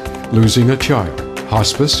 cancer, losing a child,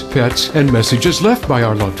 hospice, pets, and messages left by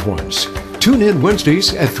our loved ones. Tune in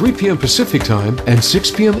Wednesdays at 3 p.m. Pacific Time and 6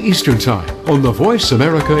 p.m. Eastern Time on the Voice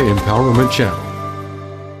America Empowerment Channel.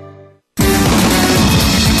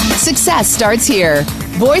 Success starts here.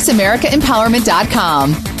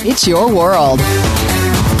 VoiceAmericaEmpowerment.com. It's your world.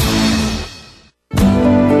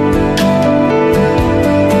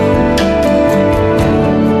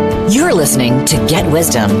 You're listening to Get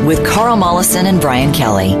Wisdom with Carl Mollison and Brian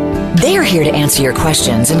Kelly. They are here to answer your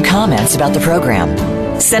questions and comments about the program.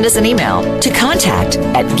 Send us an email to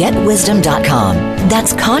contact@getwisdom.com.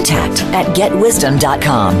 That's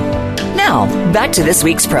contact@getwisdom.com. Now, back to this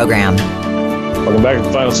week's program. Welcome back to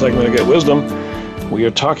the final segment of Get Wisdom. We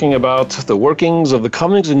are talking about the workings of the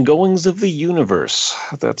comings and goings of the universe.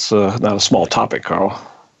 That's not a small topic, Carl.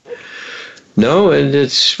 No, and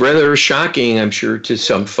it's rather shocking, I'm sure, to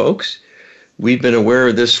some folks. We've been aware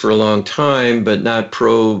of this for a long time, but not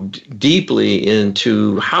probed deeply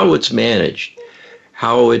into how it's managed,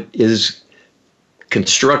 how it is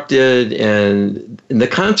constructed, and the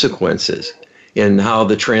consequences, and how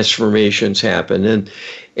the transformations happen,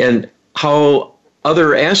 and how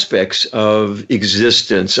other aspects of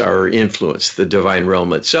existence are influenced, the divine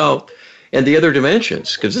realm itself, and the other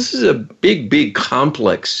dimensions, because this is a big, big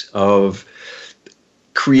complex of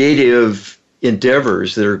creative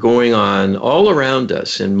endeavors that are going on all around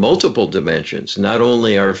us in multiple dimensions, not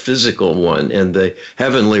only our physical one and the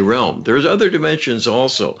heavenly realm. There's other dimensions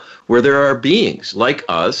also where there are beings like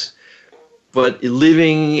us, but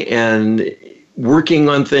living and working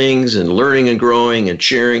on things and learning and growing and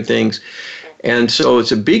sharing things. And so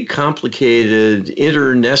it's a big, complicated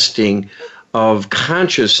internesting of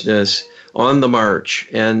consciousness on the march,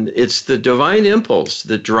 and it's the divine impulse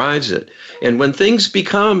that drives it. And when things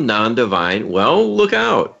become non-divine, well, look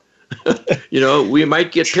out. We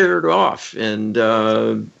might get paired off and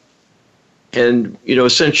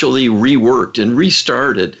essentially reworked and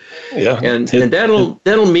restarted. Yeah. And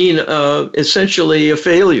that'll mean essentially a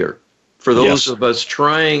failure for those of us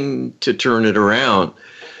trying to turn it around.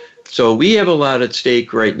 So we have a lot at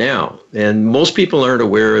stake right now, and most people aren't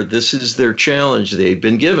aware this is their challenge they've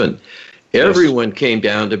been given. Everyone came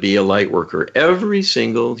down to be a light worker. Every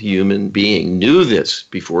single human being knew this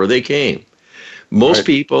before they came. Most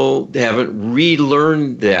people haven't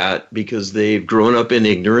relearned that because they've grown up in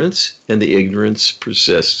ignorance, and the ignorance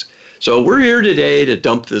persists. So we're here today to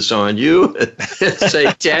dump this on you and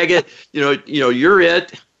say, tag it. You're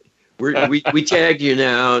it. We tagged you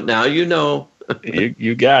now. Now you know.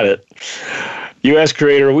 You got it. U.S.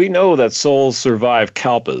 Creator, we know that souls survive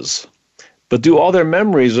kalpas. But do all their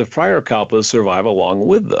memories of prior kalpas survive along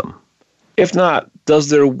with them? If not, does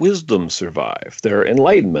their wisdom survive, their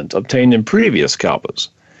enlightenment obtained in previous kalpas?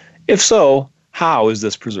 If so, how is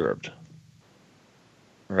this preserved?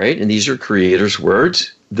 Right, and these are Creator's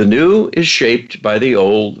words. The new is shaped by the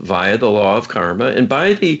old via the law of karma and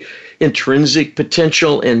by the intrinsic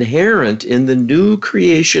potential inherent in the new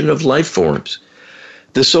creation of life forms.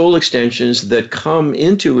 The soul extensions that come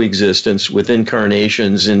into existence with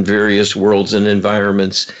incarnations in various worlds and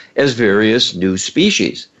environments as various new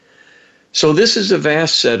species. So this is a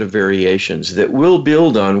vast set of variations that will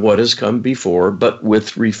build on what has come before, but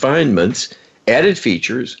with refinements, added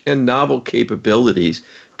features, and novel capabilities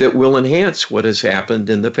that will enhance what has happened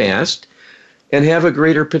in the past and have a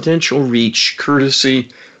greater potential reach courtesy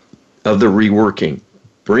of the reworking,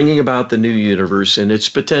 bringing about the new universe and its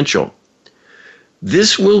potential.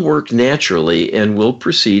 This will work naturally and will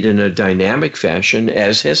proceed in a dynamic fashion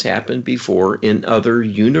as has happened before in other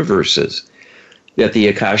universes. That the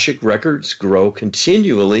Akashic records grow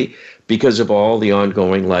continually because of all the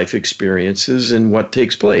ongoing life experiences and what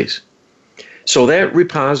takes place. So that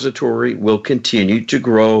repository will continue to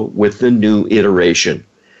grow with the new iteration.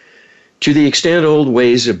 To the extent old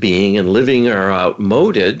ways of being and living are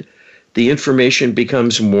outmoded, the information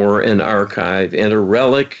becomes more an archive and a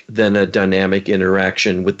relic than a dynamic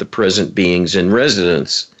interaction with the present beings in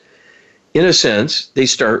residence. In a sense, they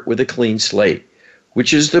start with a clean slate,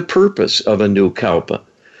 which is the purpose of a new kalpa.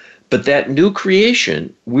 But that new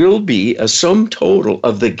creation will be a sum total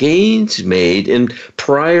of the gains made in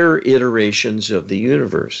prior iterations of the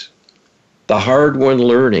universe. The hard-won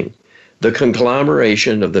learning, the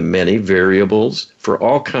conglomeration of the many variables for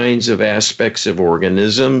all kinds of aspects of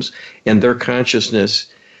organisms and their consciousness,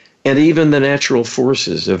 and even the natural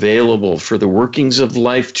forces available for the workings of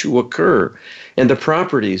life to occur, and the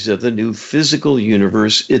properties of the new physical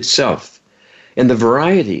universe itself, and the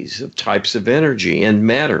varieties of types of energy and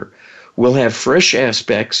matter will have fresh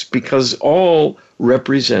aspects because all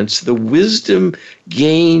represents the wisdom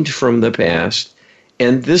gained from the past,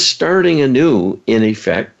 and this starting anew, in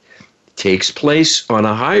effect, takes place on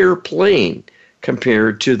a higher plane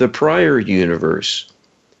compared to the prior universe.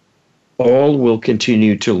 All will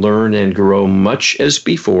continue to learn and grow much as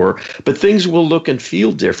before, but things will look and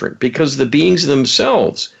feel different because the beings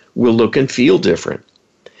themselves will look and feel different.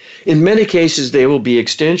 In many cases, they will be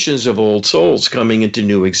extensions of old souls coming into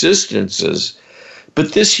new existences,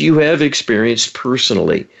 but this you have experienced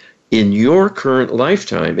personally in your current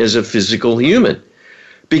lifetime as a physical human,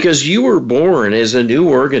 because you were born as a new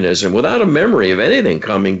organism without a memory of anything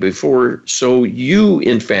coming before, so you,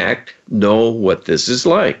 in fact, know what this is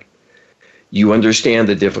like. You understand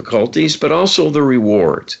the difficulties, but also the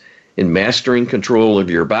rewards in mastering control of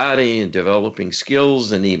your body and developing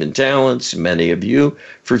skills and even talents, many of you,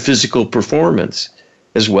 for physical performance,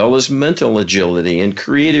 as well as mental agility and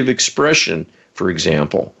creative expression, for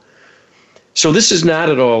example. So this is not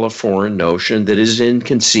at all a foreign notion that is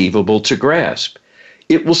inconceivable to grasp.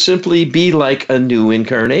 It will simply be like a new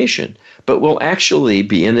incarnation, but will actually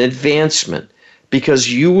be an advancement,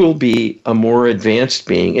 because you will be a more advanced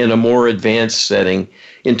being in a more advanced setting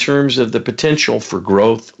in terms of the potential for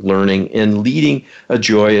growth, learning, and leading a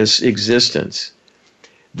joyous existence.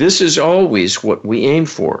 This is always what we aim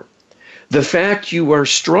for. The fact you are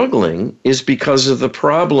struggling is because of the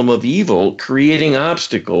problem of evil creating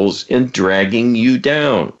obstacles and dragging you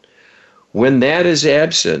down. When that is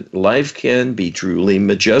absent, life can be truly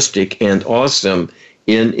majestic and awesome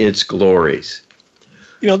in its glories.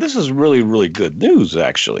 You know, this is really, really good news,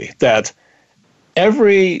 actually, that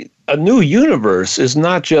a new universe is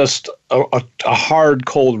not just a hard,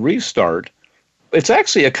 cold restart. It's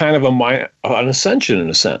actually a kind of an ascension in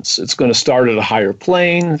a sense. It's going to start at a higher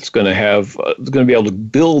plane. It's going to be able to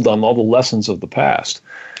build on all the lessons of the past.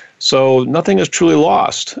 So nothing is truly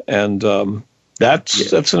lost, and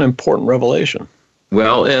that's an important revelation.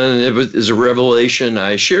 Well, and it was a revelation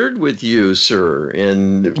I shared with you, sir,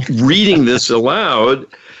 in reading this aloud,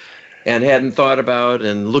 and hadn't thought about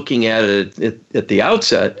and looking at it at the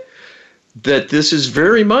outset, that this is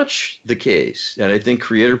very much the case. And I think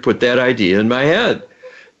Creator put that idea in my head,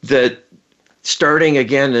 that starting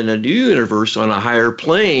again in a new universe on a higher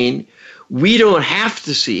plane, we don't have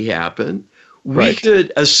to see happen. We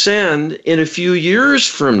could ascend in a few years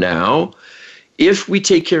from now. If we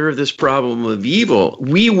take care of this problem of evil,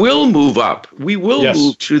 we will move up. We will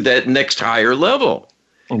move to that next higher level.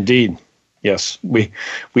 Indeed. Yes. We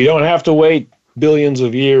don't have to wait billions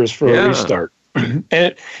of years for a restart.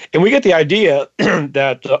 And we get the idea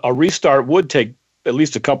that a restart would take at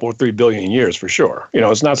least a couple or 3 billion years for sure. You know,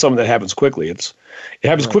 it's not something that happens quickly. It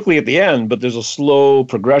happens quickly at the end, but there's a slow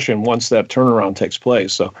progression once that turnaround takes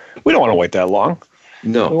place. So we don't want to wait that long.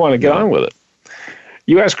 No. We want to get on with it.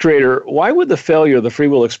 You ask Creator, why would the failure of the free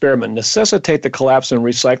will experiment necessitate the collapse and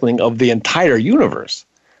recycling of the entire universe?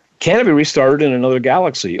 Can it be restarted in another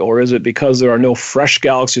galaxy, or is it because there are no fresh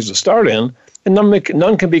galaxies to start in, and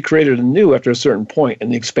none can be created anew after a certain point in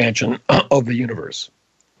the expansion of the universe?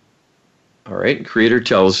 All right, Creator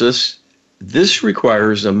tells us this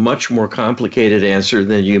requires a much more complicated answer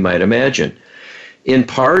than you might imagine. In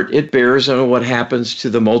part, it bears on what happens to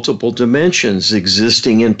the multiple dimensions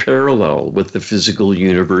existing in parallel with the physical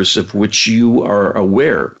universe of which you are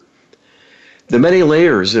aware. The many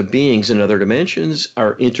layers of beings in other dimensions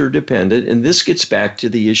are interdependent, and this gets back to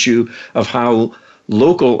the issue of how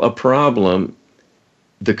local a problem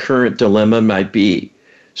the current dilemma might be.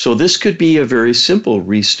 So this could be a very simple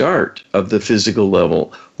restart of the physical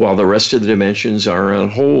level while the rest of the dimensions are on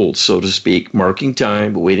hold, so to speak, marking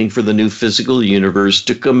time, waiting for the new physical universe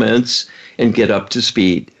to commence and get up to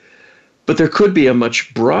speed. But there could be a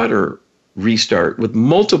much broader restart with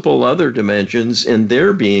multiple other dimensions and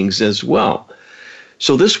their beings as well.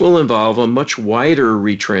 So this will involve a much wider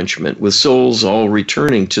retrenchment, with souls all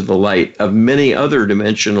returning to the light of many other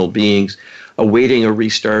dimensional beings awaiting a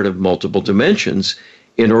restart of multiple dimensions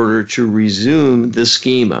in order to resume the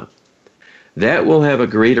schema. That will have a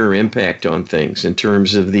greater impact on things in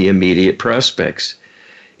terms of the immediate prospects.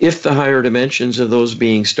 If the higher dimensions of those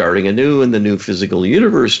beings starting anew in the new physical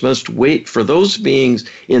universe must wait for those beings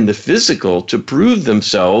in the physical to prove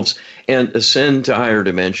themselves and ascend to higher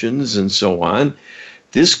dimensions and so on,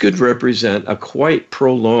 this could represent a quite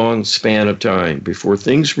prolonged span of time before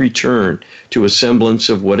things return to a semblance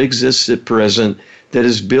of what exists at present that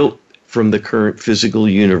is built from the current physical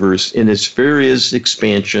universe in its various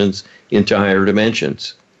expansions into higher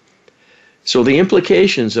dimensions. So the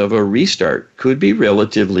implications of a restart could be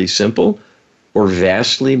relatively simple or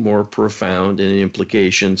vastly more profound in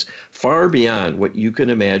implications far beyond what you can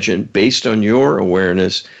imagine based on your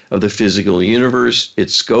awareness of the physical universe,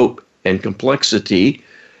 its scope and complexity.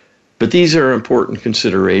 But these are important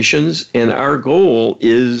considerations, and our goal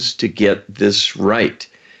is to get this right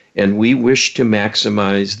and we wish to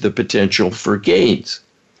maximize the potential for gains.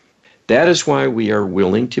 That is why we are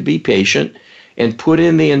willing to be patient and put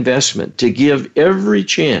in the investment to give every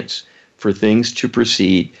chance for things to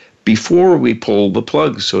proceed before we pull the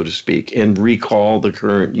plug, so to speak, and recall the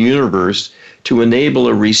current universe to enable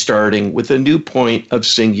a restarting with a new point of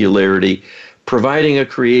singularity, providing a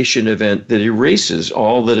creation event that erases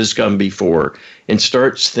all that has come before and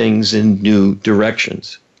starts things in new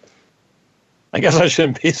directions. I guess I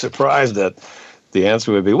shouldn't be surprised that the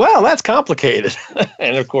answer would be, well, that's complicated.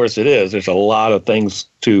 And of course it is. There's a lot of things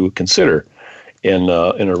to consider in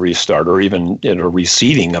a restart, or even in a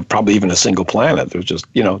reseeding of probably even a single planet. There's just,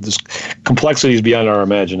 this complexities beyond our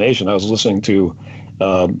imagination. I was listening to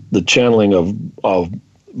the channeling of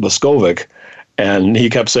Boskovic, and he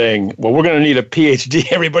kept saying, well, we're going to need a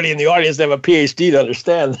PhD. Everybody in the audience to have a PhD to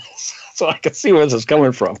understand this. So I can see where this is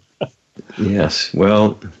coming from. Yes.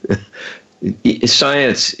 Well,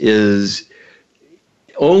 science is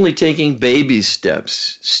only taking baby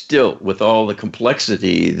steps still, with all the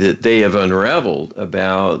complexity that they have unraveled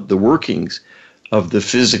about the workings of the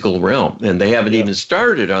physical realm. And they haven't even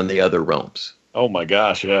started on the other realms. Oh my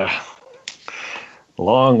gosh, yeah.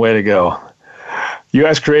 Long way to go.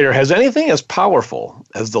 U.S. Creator, has anything as powerful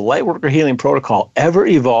as the Lightworker Healing Protocol ever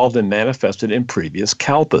evolved and manifested in previous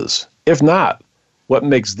kalpas? If not, what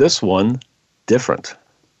makes this one different?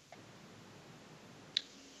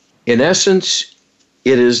 In essence,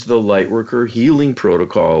 it is the Lightworker Healing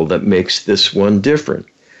Protocol that makes this one different.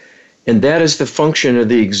 And that is the function of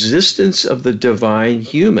the existence of the divine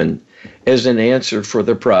human as an answer for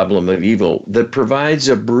the problem of evil, that provides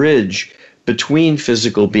a bridge between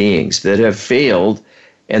physical beings that have failed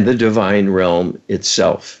and the divine realm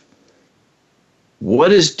itself.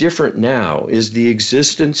 What is different now is the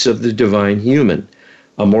existence of the divine human,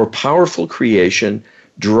 a more powerful creation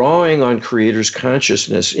drawing on Creator's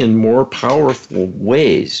consciousness in more powerful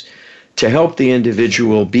ways to help the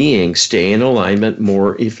individual being stay in alignment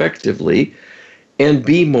more effectively and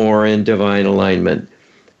be more in divine alignment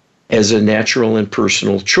as a natural and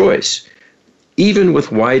personal choice, even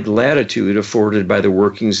with wide latitude afforded by the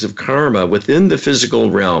workings of karma within the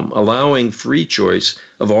physical realm, allowing free choice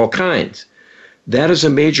of all kinds. That is a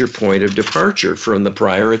major point of departure from the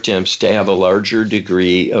prior attempts to have a larger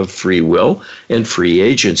degree of free will and free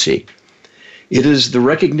agency. It is the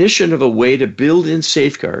recognition of a way to build in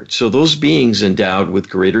safeguards so those beings endowed with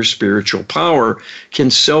greater spiritual power can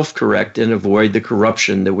self-correct and avoid the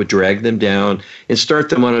corruption that would drag them down and start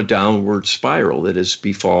them on a downward spiral that has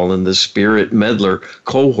befallen the spirit meddler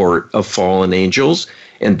cohort of fallen angels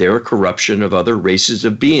and their corruption of other races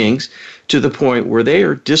of beings, to the point where they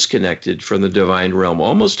are disconnected from the divine realm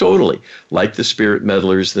almost totally, like the spirit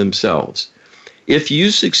meddlers themselves. If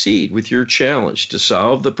you succeed with your challenge to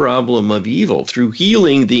solve the problem of evil through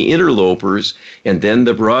healing the interlopers and then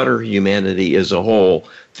the broader humanity as a whole,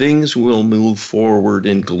 things will move forward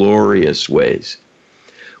in glorious ways.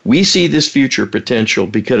 We see this future potential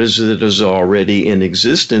because it is already in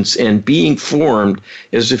existence and being formed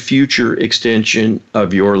as a future extension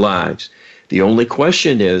of your lives. The only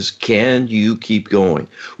question is, can you keep going?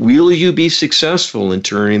 Will you be successful in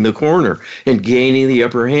turning the corner and gaining the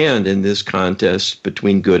upper hand in this contest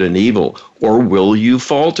between good and evil? Or will you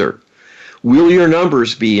falter? Will your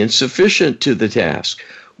numbers be insufficient to the task?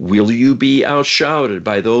 Will you be outshouted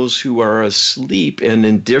by those who are asleep and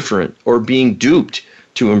indifferent or being duped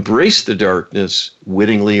to embrace the darkness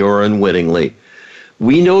wittingly or unwittingly?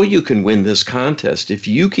 We know you can win this contest if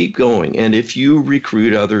you keep going and if you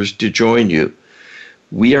recruit others to join you.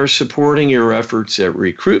 We are supporting your efforts at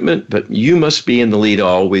recruitment, but you must be in the lead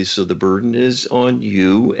always, so the burden is on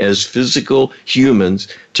you as physical humans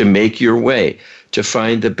to make your way, to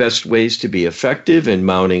find the best ways to be effective in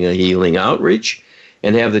mounting a healing outreach,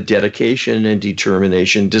 and have the dedication and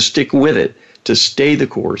determination to stick with it, to stay the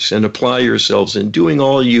course and apply yourselves in doing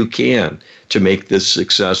all you can to make this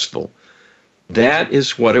successful. That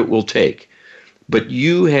is what it will take. But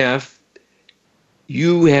you have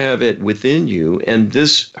it within you, and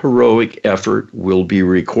this heroic effort will be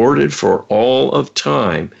recorded for all of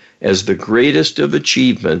time as the greatest of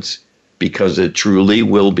achievements, because it truly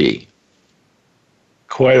will be.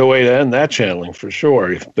 Quite a way to end that channeling, for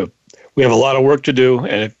sure. We have a lot of work to do,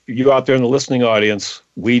 and if you out there in the listening audience,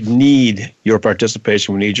 we need your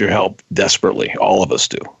participation. We need your help desperately. All of us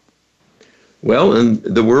do. Well, and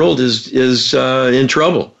the world is in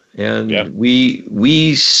trouble, and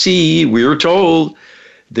we are told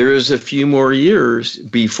there is a few more years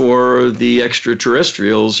before the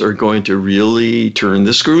extraterrestrials are going to really turn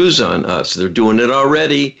the screws on us. They're doing it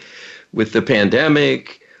already with the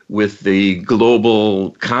pandemic, with the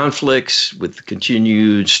global conflicts, with the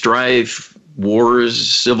continued strife,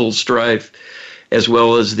 wars, civil strife, as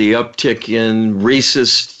well as the uptick in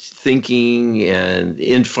racist thinking and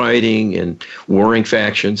infighting and warring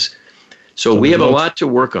factions. So we have a lot to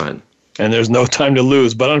work on. And there's no time to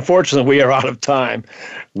lose. But unfortunately, we are out of time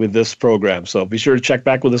with this program. So be sure to check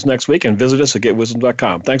back with us next week and visit us at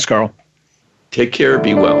getwisdom.com. Thanks, Carl. Take care.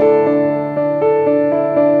 Be well.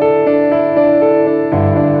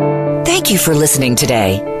 Thank you for listening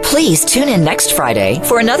today. Please tune in next Friday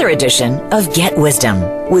for another edition of Get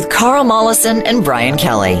Wisdom with Carl Mollison and Brian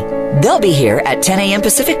Kelly. They'll be here at 10 a.m.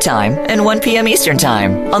 Pacific Time and 1 p.m. Eastern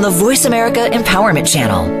Time on the Voice America Empowerment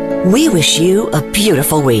Channel. We wish you a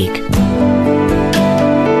beautiful week.